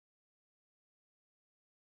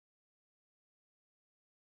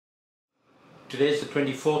Today is the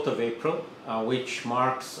 24th of April, which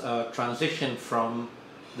marks a transition from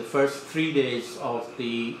the first 3 days of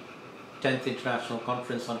the 10th International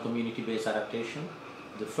Conference on Community-Based Adaptation.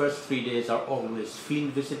 The first 3 days are always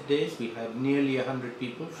field visit days. We had nearly 100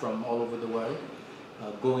 people from all over the world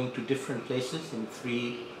going to different places in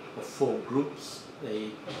 3 or 4 groups.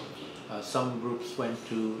 Some groups went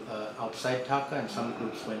to outside Dhaka, and some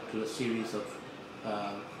groups went to a series of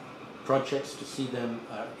projects to see them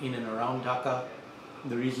in and around Dhaka.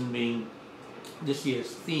 The reason being, this year's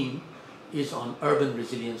theme is on urban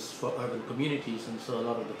resilience for urban communities, and so a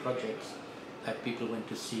lot of the projects that people went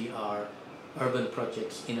to see are urban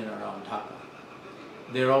projects in and around Dhaka.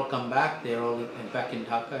 They're all come back, they're all back in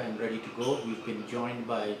Dhaka and ready to go. We've been joined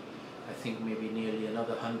by, I think, maybe nearly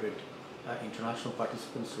another 100 international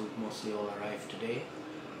participants who mostly all arrived today.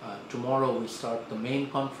 Tomorrow we start the main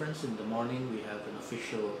conference. In the morning we have an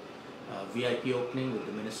official VIP opening with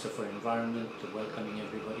the Minister for Environment welcoming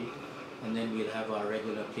everybody, and then we'll have our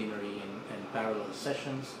regular plenary and parallel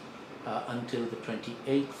sessions until the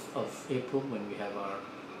 28th of April, when we have our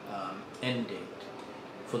end date.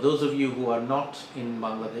 For those of you who are not in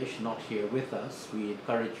Bangladesh, not here with us, we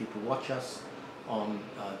encourage you to watch us on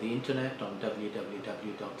the internet on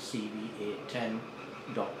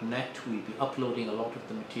www.CBA10.net. We'll be uploading a lot of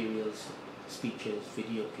the materials, speeches,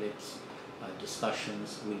 video clips,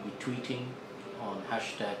 discussions. We'll be tweeting on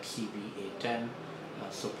 #CBA10,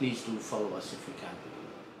 so please do follow us if you can.